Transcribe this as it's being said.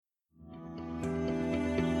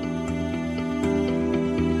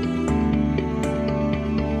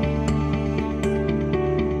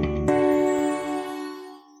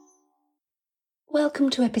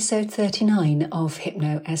Welcome to episode 39 of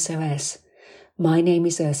Hypno SOS. My name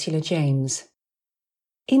is Ursula James.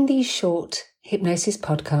 In these short hypnosis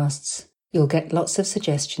podcasts, you'll get lots of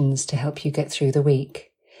suggestions to help you get through the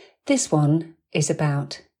week. This one is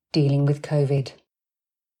about dealing with COVID.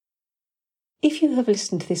 If you have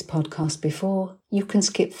listened to this podcast before, you can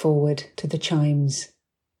skip forward to the chimes.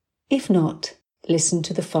 If not, listen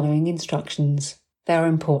to the following instructions. They are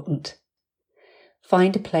important.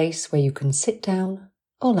 Find a place where you can sit down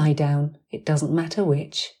or lie down, it doesn't matter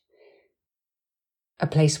which. A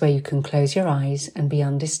place where you can close your eyes and be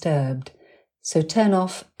undisturbed, so turn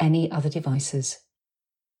off any other devices.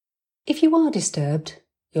 If you are disturbed,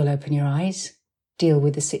 you'll open your eyes, deal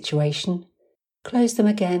with the situation, close them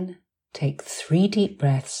again, take 3 deep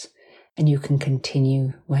breaths, and you can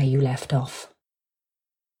continue where you left off.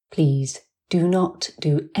 Please do not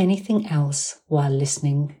do anything else while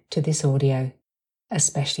listening to this audio,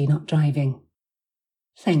 especially not driving.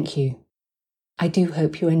 Thank you. I do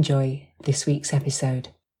hope you enjoy this week's episode.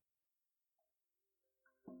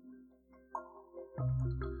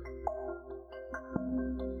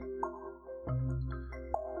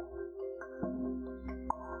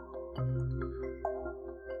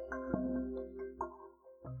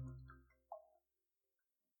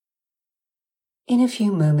 In a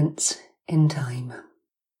few moments in time.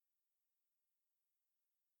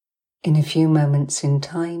 In a few moments in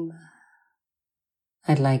time,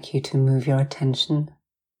 I'd like you to move your attention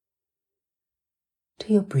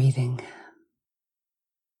to your breathing.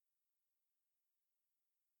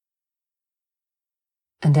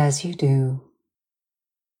 And as you do,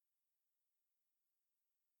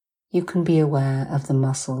 you can be aware of the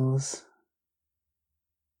muscles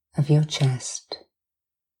of your chest,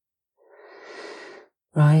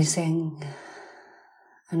 rising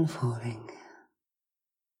and falling.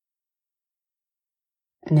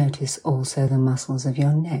 Notice also the muscles of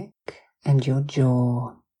your neck and your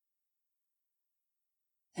jaw.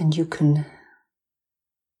 And you can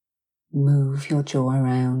move your jaw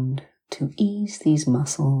around to ease these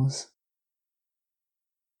muscles.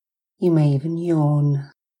 You may even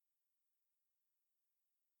yawn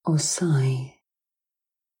or sigh.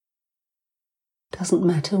 Doesn't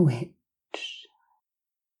matter which.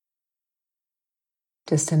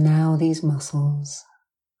 Just allow these muscles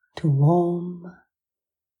to warm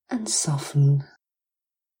and soften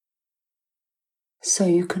so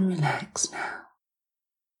you can relax now.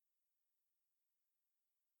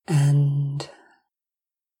 And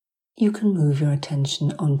you can move your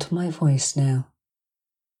attention onto my voice now.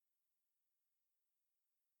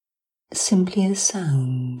 Simply the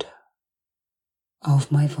sound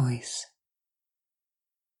of my voice.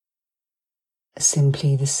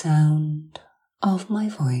 Simply the sound of my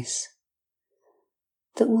voice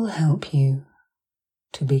that will help you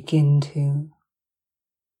to begin to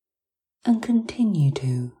and continue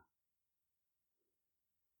to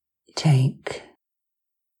take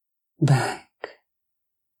back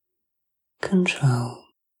control.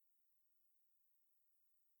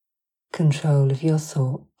 Control of your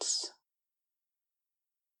thoughts,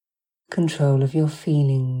 control of your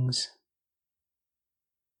feelings,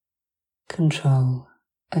 control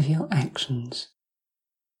of your actions.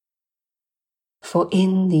 For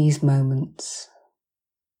in these moments,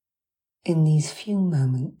 in these few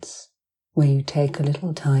moments where you take a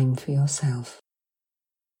little time for yourself,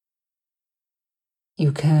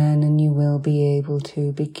 you can and you will be able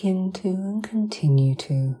to begin to and continue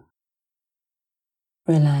to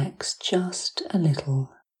relax just a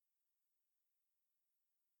little.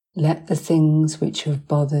 Let the things which have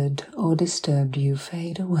bothered or disturbed you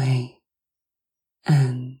fade away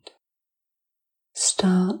and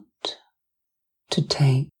start to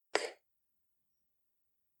take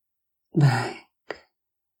back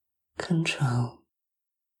control.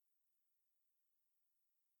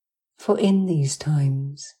 For in these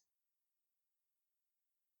times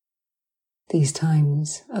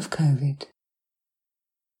of COVID,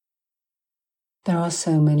 there are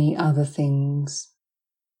so many other things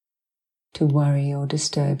to worry or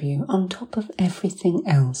disturb you on top of everything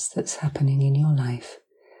else that's happening in your life.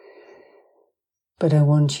 But I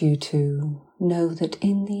want you to know that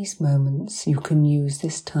in these moments you can use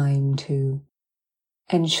this time to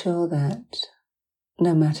ensure that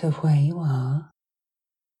no matter where you are,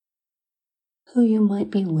 who you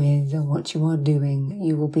might be with or what you are doing,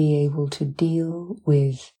 you will be able to deal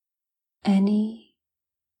with any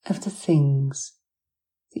of the things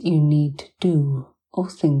that you need to do or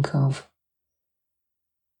think of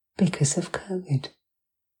because of COVID.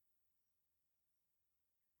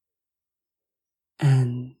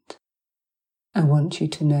 And I want you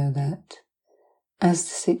to know that as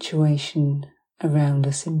the situation around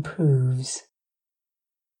us improves,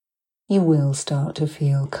 you will start to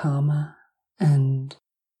feel calmer and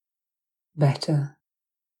better,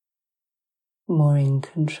 more in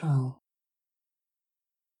control,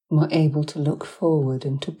 more able to look forward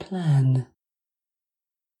and to plan,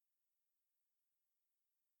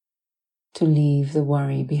 to leave the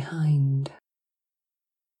worry behind.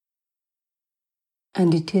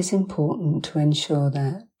 And it is important to ensure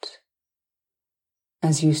that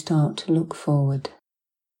as you start to look forward,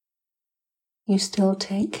 you still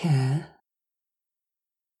take care,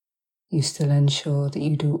 you still ensure that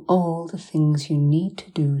you do all the things you need to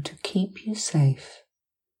do to keep you safe,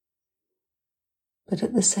 but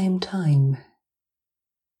at the same time,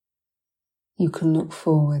 you can look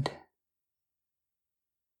forward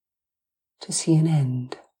to see an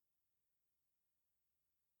end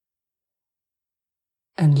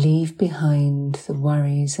and leave behind the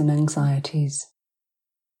worries and anxieties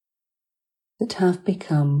that have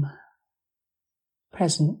become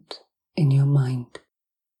present in your mind.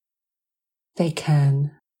 They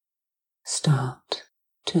can start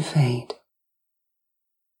to fade,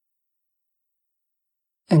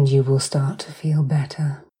 and you will start to feel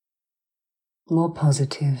better, more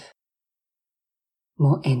positive,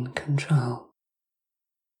 more in control.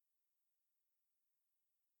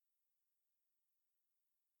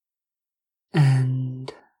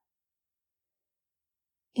 And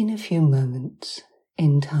in a few moments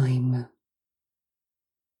in time,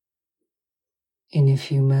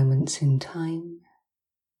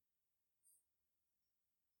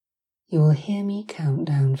 you will hear me count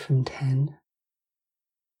down from 10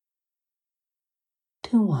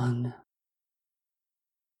 to 1.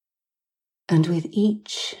 And with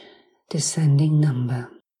each descending number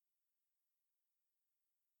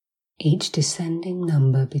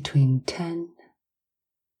between 10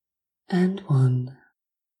 and 1,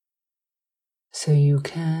 so you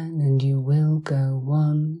can and you will go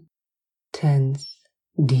 1/10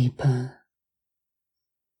 deeper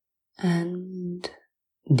and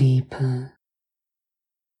deeper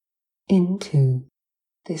into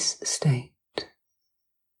this state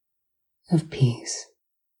of peace.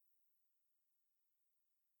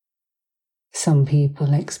 Some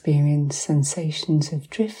people experience sensations of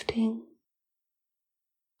drifting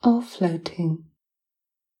or floating,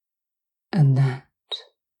 and that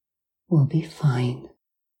will be fine.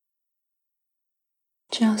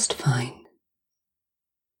 Just fine.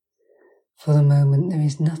 For the moment, there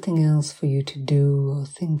is nothing else for you to do or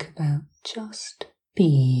think about. Just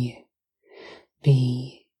be.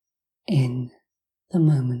 Be in the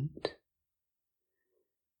moment.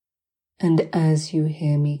 And as you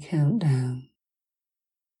hear me count down,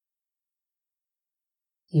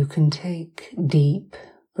 you can take deep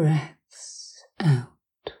breaths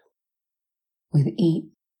out with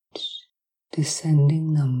each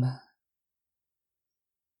descending number,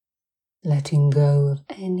 letting go of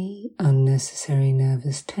any unnecessary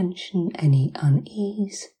nervous tension, any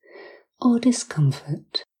unease or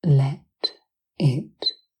discomfort. Let it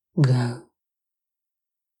go.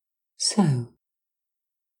 So,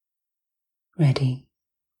 ready?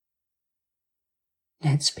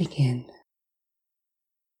 Let's begin.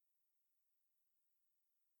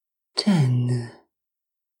 10.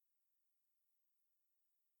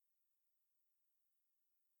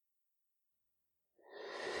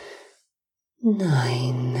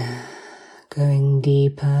 9. Going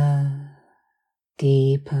deeper,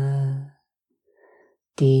 deeper,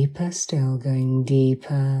 deeper still, going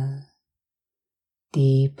deeper,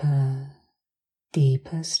 deeper,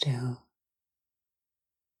 deeper still.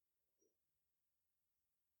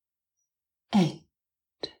 8.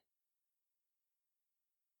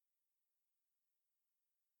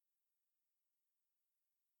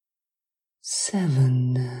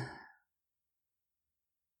 7.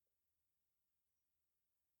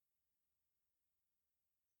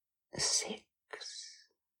 6.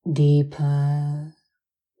 Deeper,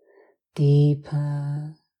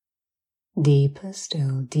 deeper, deeper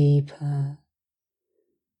still, deeper,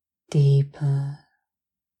 deeper,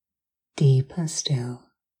 deeper still.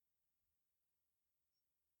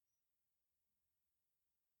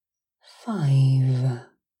 5.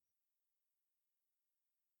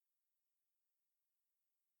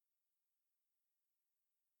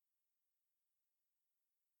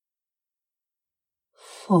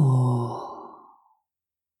 4.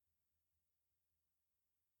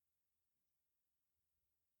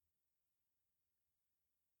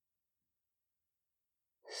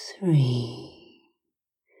 3.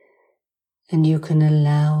 And you can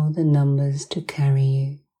allow the numbers to carry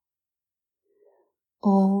you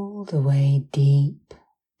all the way deep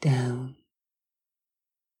down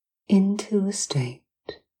into a state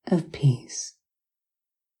of peace,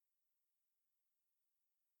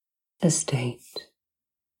 a state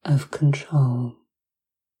of control,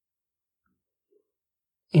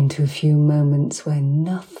 into a few moments where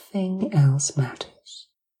nothing else matters,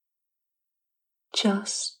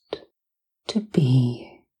 just to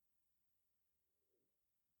be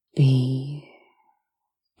in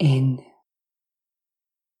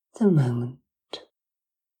the moment.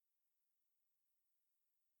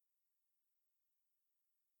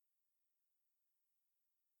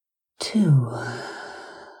 Two,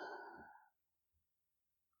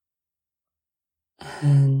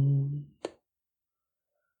 and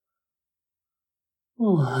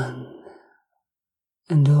one,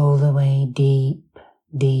 and all the way deep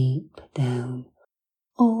down,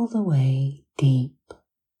 all the way deep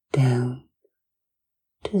down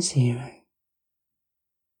to 0,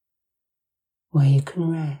 where you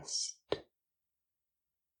can rest,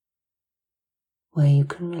 where you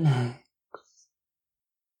can relax,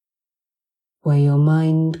 where your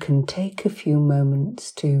mind can take a few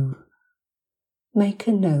moments to make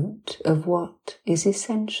a note of what is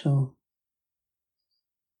essential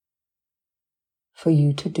for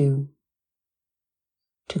you to do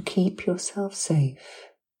to keep yourself safe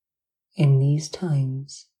in these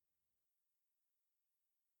times,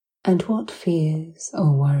 and what fears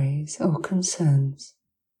or worries or concerns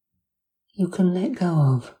you can let go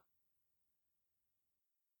of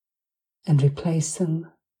and replace them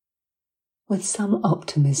with some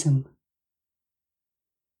optimism,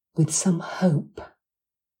 with some hope,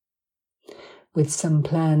 with some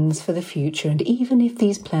plans for the future. And even if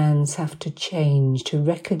these plans have to change, to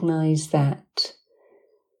recognize that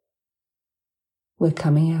we're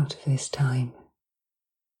coming out of this time,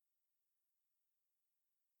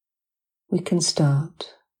 we can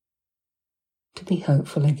start to be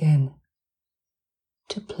hopeful again,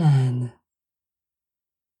 to plan,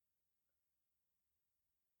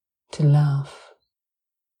 to laugh,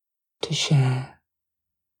 to share,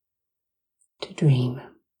 to dream.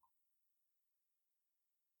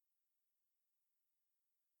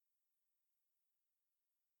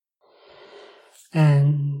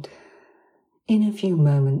 And in a few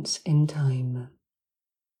moments in time,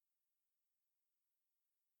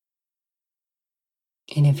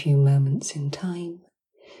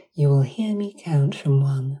 you will hear me count from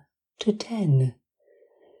 1 to 10.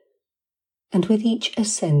 And with each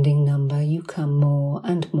ascending number, you come more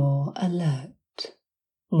and more alert,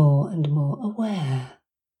 more and more aware,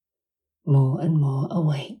 more and more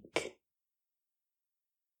awake.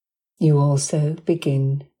 You also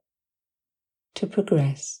begin to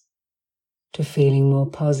progress to feeling more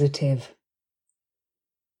positive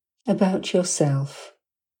about yourself,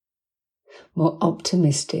 more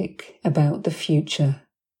optimistic about the future,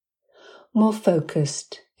 more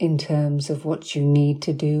focused in terms of what you need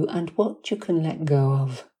to do and what you can let go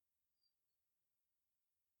of.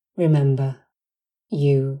 Remember,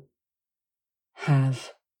 you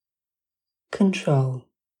have control.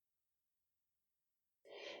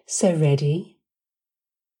 So ready?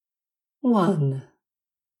 1,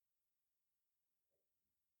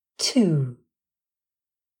 2,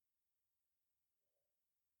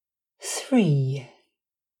 3,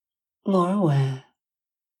 more aware.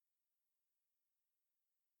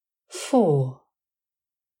 4,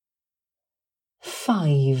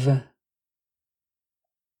 5,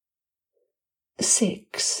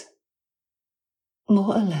 6,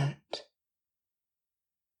 more alert.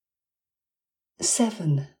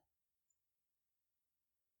 7,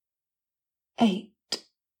 8,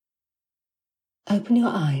 open your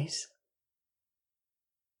eyes.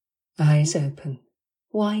 Eyes open,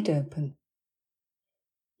 wide open.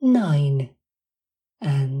 9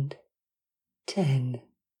 and 10.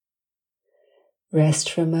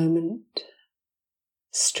 Rest for a moment,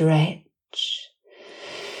 stretch,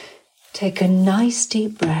 take a nice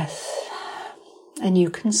deep breath, and you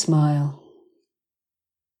can smile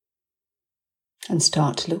and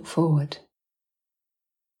start to look forward.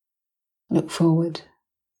 Look forward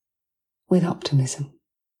with optimism.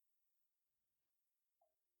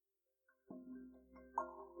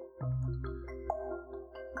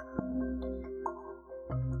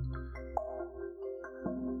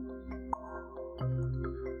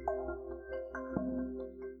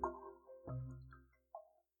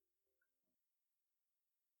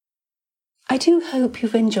 I do hope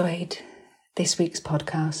you've enjoyed this week's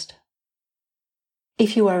podcast.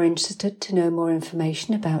 If you are interested to know more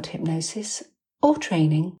information about hypnosis or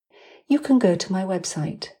training, you can go to my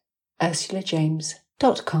website,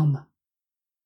 ursulajames.com.